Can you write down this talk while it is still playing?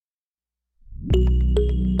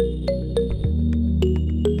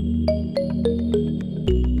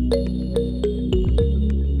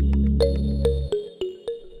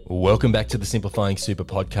Welcome back to the Simplifying Super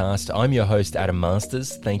podcast. I'm your host, Adam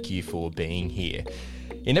Masters. Thank you for being here.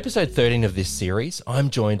 In episode 13 of this series, I'm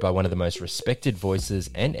joined by one of the most respected voices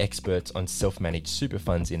and experts on self-managed super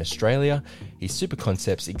funds in Australia. He's Super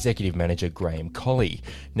Concepts Executive Manager Graham Colley.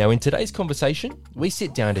 Now, in today's conversation, we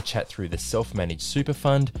sit down to chat through the self-managed super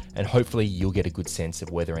fund, and hopefully you'll get a good sense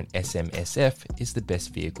of whether an SMSF is the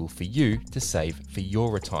best vehicle for you to save for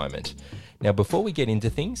your retirement. Now, before we get into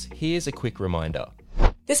things, here's a quick reminder.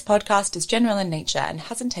 This podcast is general in nature and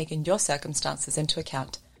hasn't taken your circumstances into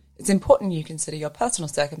account. It's important you consider your personal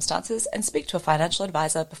circumstances and speak to a financial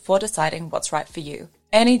advisor before deciding what's right for you.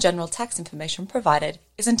 Any general tax information provided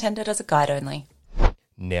is intended as a guide only.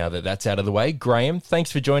 Now that that's out of the way, Graham,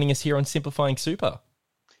 thanks for joining us here on Simplifying Super.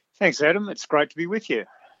 Thanks, Adam. It's great to be with you.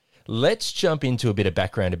 Let's jump into a bit of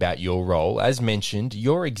background about your role. As mentioned,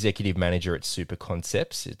 you're Executive Manager at Super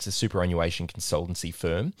Concepts. It's a superannuation consultancy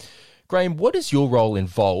firm. Graham, what does your role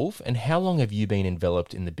involve and how long have you been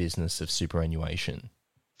enveloped in the business of superannuation?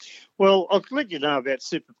 Well, I'll let you know about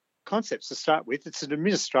Super Concepts to start with. It's an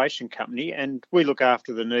administration company and we look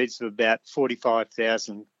after the needs of about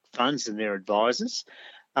 45,000 funds and their advisors.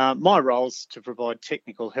 My role is to provide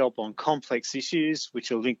technical help on complex issues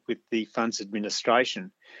which are linked with the fund's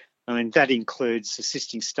administration. That includes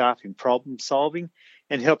assisting staff in problem solving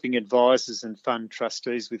and helping advisors and fund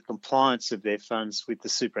trustees with compliance of their funds with the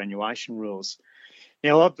superannuation rules.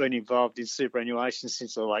 Now, I've been involved in superannuation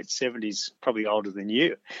since the late 70s, probably older than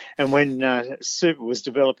you, and when super was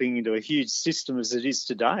developing into a huge system as it is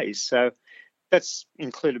today. So that's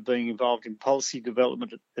included being involved in policy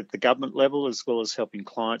development at the government level, as well as helping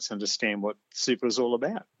clients understand what super is all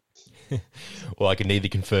about. Well, I can neither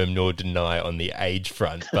confirm nor deny on the age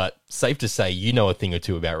front, but safe to say you know a thing or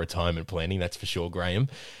two about retirement planning, that's for sure, Graham.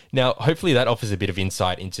 Now, hopefully that offers a bit of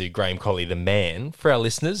insight into Graham Colley, the man. For our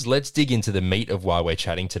listeners, let's dig into the meat of why we're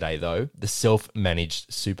chatting today, though, the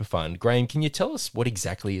self-managed super fund. Graham, can you tell us what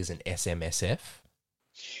exactly is an SMSF?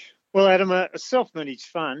 Well, Adam, a self-managed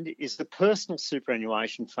fund is the personal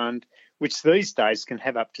superannuation fund, which these days can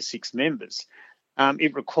have up to 6 members.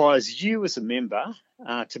 It requires you as a member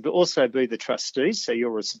to also be the trustee, so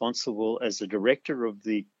you're responsible as the director of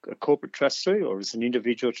the corporate trustee or as an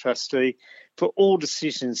individual trustee for all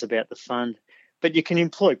decisions about the fund, but you can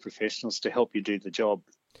employ professionals to help you do the job.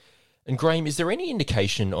 And Graham, is there any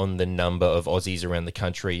indication on the number of Aussies around the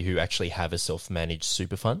country who actually have a self-managed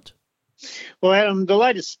super fund? Well, Adam, the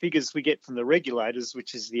latest figures we get from the regulators,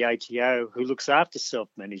 which is the ATO, who looks after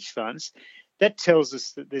self-managed funds, that tells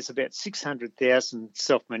us that there's about 600,000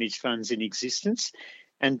 self-managed funds in existence,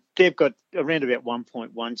 and they've got around about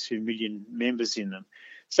 1.12 million members in them.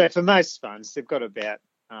 So for most funds, they've got about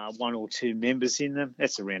 1 or 2 members in them.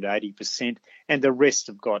 That's around 80%, and the rest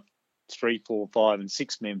have got 3, 4, 5 and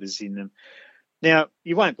 6 members in them. Now,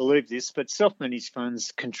 you won't believe this, but self-managed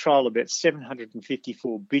funds control about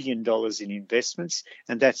 $754 billion in investments,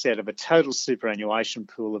 and that's out of a total superannuation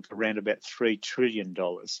pool of around about $3 trillion.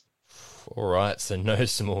 All right, so no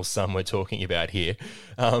small sum we're talking about here.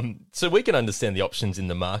 So we can understand the options in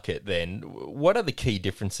the market then. What are the key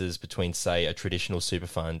differences between, say, a traditional super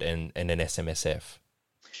fund and an SMSF?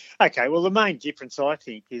 Okay, well, the main difference, I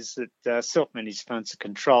think, is that self-managed funds are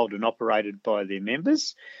controlled and operated by their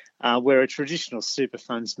members, where a traditional super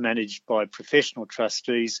fund's managed by professional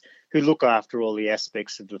trustees who look after all the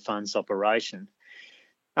aspects of the fund's operation.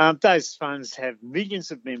 Those funds have millions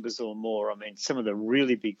of members or more. Some of the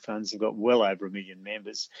really big funds have got well over 1 million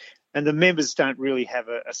members. And the members don't really have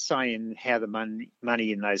a say in how the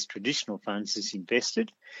money in those traditional funds is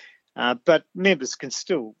invested. But members can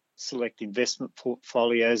still select investment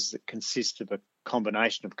portfolios that consist of a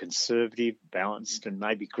combination of conservative, balanced and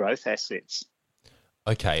maybe growth assets.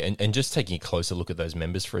 Okay, and just taking a closer look at those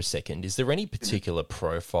members for a second, is there any particular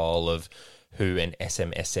profile of who an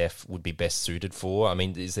SMSF would be best suited for?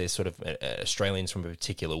 Is there sort of Australians from a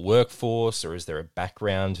particular workforce, or is there a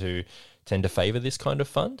background who tend to favour this kind of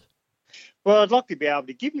fund? Well, I'd like to be able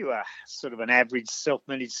to give you a sort of an average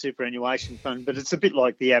self-managed superannuation fund, but it's a bit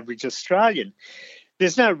like the average Australian.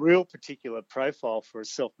 There's no real particular profile for a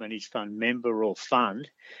self-managed fund member or fund,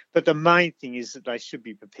 but the main thing is that they should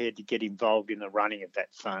be prepared to get involved in the running of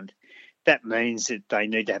that fund. That means that they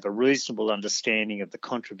need to have a reasonable understanding of the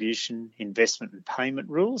contribution, investment and payment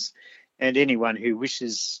rules. And anyone who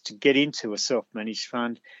wishes to get into a self-managed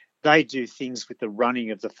fund, they do things with the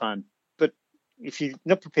running of the fund. But if you're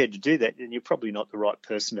not prepared to do that, then you're probably not the right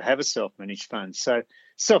person to have a self-managed fund. So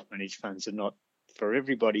self-managed funds are not for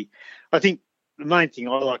everybody. I think the main thing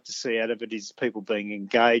I like to see out of it is people being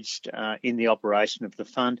engaged in the operation of the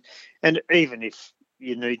fund. And even if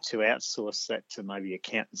you need to outsource that to maybe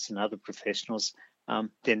accountants and other professionals,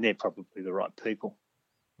 then they're probably the right people.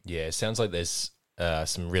 Yeah, it sounds like there's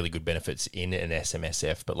some really good benefits in an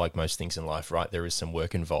SMSF, but like most things in life, right, there is some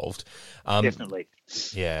work involved. Definitely.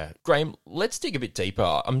 Yeah. Graham, let's dig a bit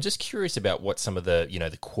deeper. I'm just curious about what some of the,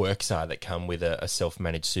 the quirks are that come with a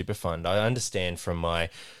self-managed super fund. I understand from my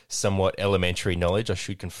somewhat elementary knowledge, I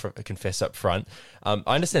should confess up front, I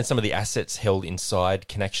understand some of the assets held inside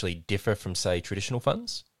can actually differ from, say, traditional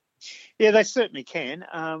funds. Yeah, they certainly can.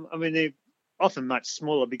 They're often much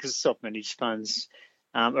smaller because self-managed funds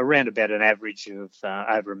around about an average of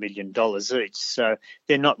over $1 million each. So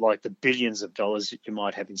they're not like the billions of dollars that you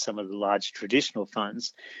might have in some of the large traditional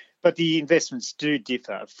funds. But the investments do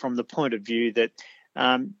differ from the point of view that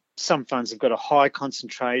some funds have got a high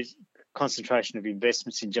concentration of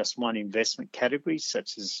investments in just one investment category,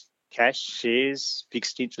 such as cash, shares,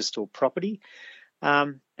 fixed interest or property.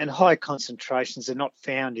 And high concentrations are not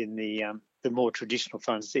found in the more traditional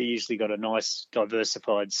funds. They're usually got a nice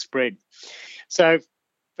diversified spread. So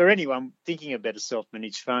for anyone thinking about a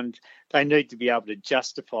self-managed fund, they need to be able to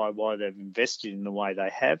justify why they've invested in the way they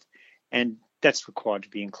have, and that's required to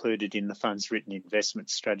be included in the fund's written investment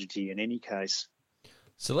strategy in any case.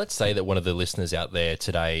 So let's say that one of the listeners out there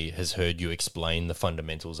today has heard you explain the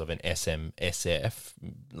fundamentals of an SMSF.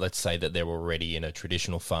 Let's say that they're already in a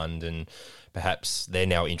traditional fund and perhaps they're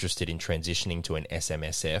now interested in transitioning to an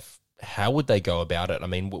SMSF. How would they go about it? I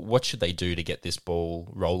mean, what should they do to get this ball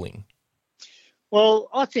rolling? Well,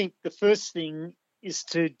 I think the first thing is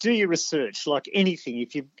to do your research. Like anything,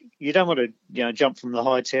 if you don't want to jump from the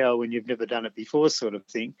high tower when you've never done it before, sort of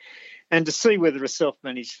thing, and to see whether a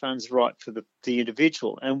self-managed fund's right for the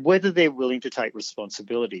individual and whether they're willing to take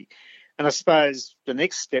responsibility. And I suppose the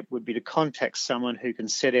next step would be to contact someone who can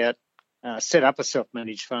set up a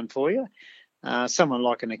self-managed fund for you. Someone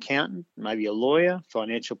like an accountant, maybe a lawyer,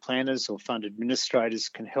 financial planners or fund administrators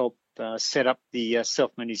can help set up the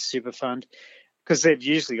self-managed super fund, because they've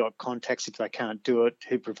usually got contacts, if they can't do it,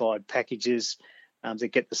 who provide packages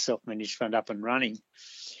that get the self-managed fund up and running.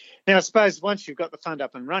 Now, I suppose once you've got the fund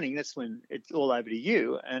up and running, that's when it's all over to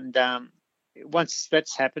you. And once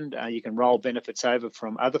that's happened, you can roll benefits over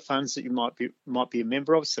from other funds that you might be a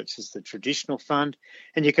member of, such as the traditional fund,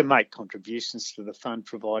 and you can make contributions to the fund,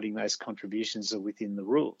 providing those contributions are within the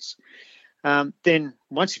rules. Then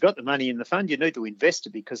once you've got the money in the fund, you need to invest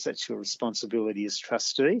it because that's your responsibility as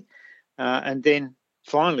trustee. And then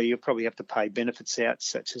finally, you'll probably have to pay benefits out,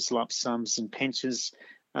 such as lump sums and pensions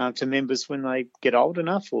to members when they get old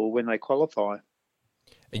enough or when they qualify.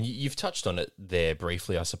 And you've touched on it there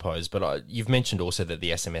briefly, I suppose, but you've mentioned also that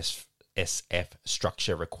the SMSF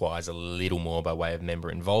structure requires a little more by way of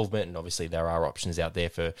member involvement, and obviously there are options out there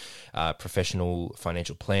for professional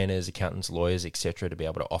financial planners, accountants, lawyers, etc., to be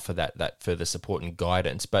able to offer that further support and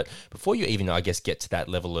guidance. But before you even, I guess, get to that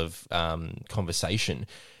level of conversation,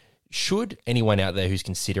 should anyone out there who's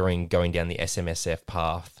considering going down the SMSF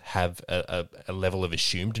path have a level of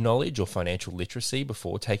assumed knowledge or financial literacy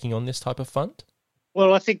before taking on this type of fund?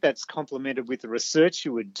 Well, I think that's complemented with the research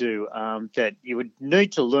you would do, that you would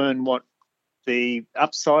need to learn what the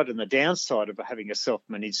upside and the downside of having a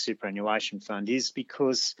self-managed superannuation fund is,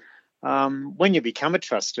 because when you become a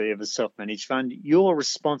trustee of a self-managed fund, you're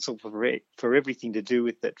responsible for everything to do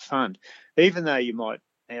with that fund. Even though you might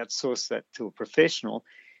outsource that to a professional,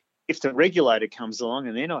 if the regulator comes along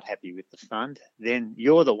and they're not happy with the fund, then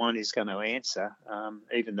you're the one who's going to answer,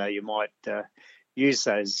 even though you might use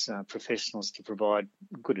those professionals to provide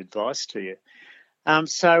good advice to you.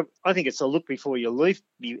 So I think it's a look before you leave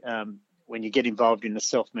when you get involved in the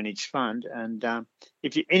self-managed fund. And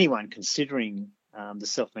if anyone considering the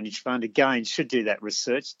self-managed fund, again, should do that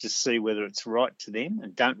research to see whether it's right to them,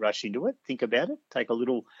 and don't rush into it. Think about it. Take a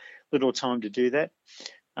little time to do that.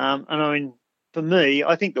 For me,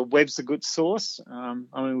 I think the web's a good source.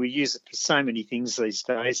 We use it for so many things these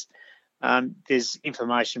days. There's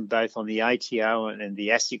information both on the ATO and the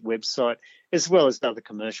ASIC website, as well as other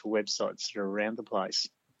commercial websites that are around the place.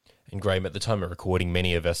 And Graham, at the time of recording,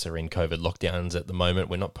 many of us are in COVID lockdowns at the moment.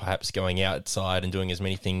 We're not perhaps going outside and doing as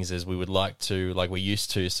many things as we would like to, like we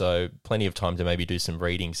used to. So plenty of time to maybe do some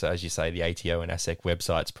reading. So as you say, the ATO and ASIC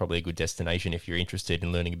website's probably a good destination if you're interested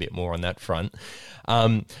in learning a bit more on that front.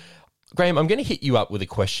 Graham, I'm going to hit you up with a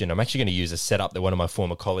question. I'm actually going to use a setup that one of my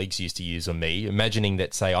former colleagues used to use on me. Imagining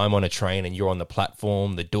that, say, I'm on a train and you're on the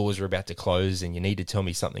platform, the doors are about to close and you need to tell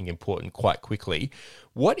me something important quite quickly.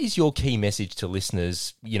 What is your key message to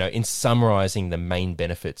listeners, in summarising the main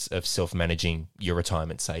benefits of self-managing your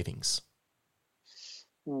retirement savings?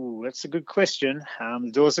 Ooh, that's a good question.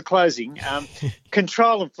 The doors are closing.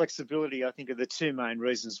 Control and flexibility, I think, are the two main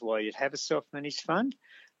reasons why you'd have a self-managed fund,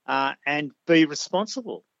 and be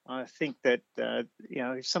responsible. I think that,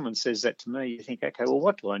 if someone says that to me, you think, okay, well,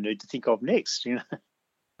 what do I need to think of next?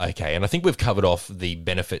 Okay, and I think we've covered off the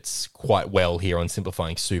benefits quite well here on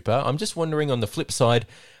Simplifying Super. I'm just wondering, on the flip side,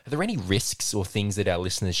 are there any risks or things that our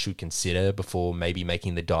listeners should consider before maybe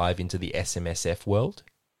making the dive into the SMSF world?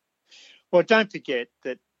 Well, don't forget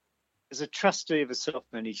that as a trustee of a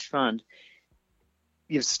self-managed fund,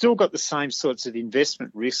 you've still got the same sorts of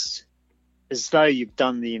investment risks as though you've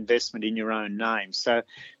done the investment in your own name. So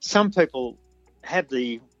some people have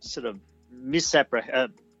the sort of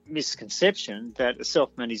misconception that a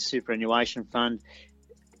self-managed superannuation fund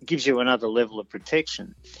gives you another level of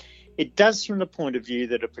protection. It does from the point of view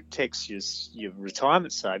that it protects your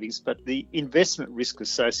retirement savings, but the investment risk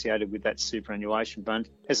associated with that superannuation fund,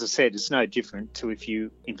 as I said, is no different to if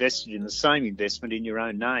you invested in the same investment in your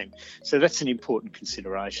own name. So that's an important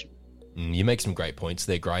consideration. You make some great points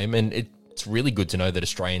there, Graham, and it's really good to know that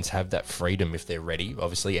Australians have that freedom if they're ready,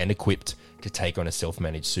 obviously, and equipped to take on a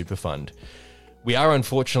self-managed super fund. We are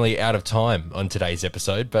unfortunately out of time on today's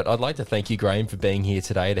episode, but I'd like to thank you, Graham, for being here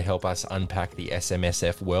today to help us unpack the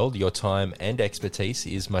SMSF world. Your time and expertise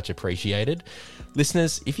is much appreciated.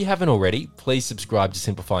 Listeners, if you haven't already, please subscribe to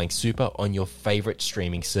Simplifying Super on your favourite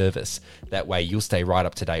streaming service. That way you'll stay right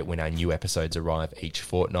up to date when our new episodes arrive each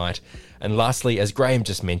fortnight. And lastly, as Graham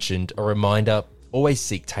just mentioned, a reminder, always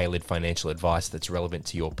seek tailored financial advice that's relevant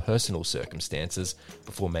to your personal circumstances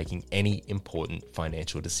before making any important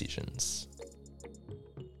financial decisions.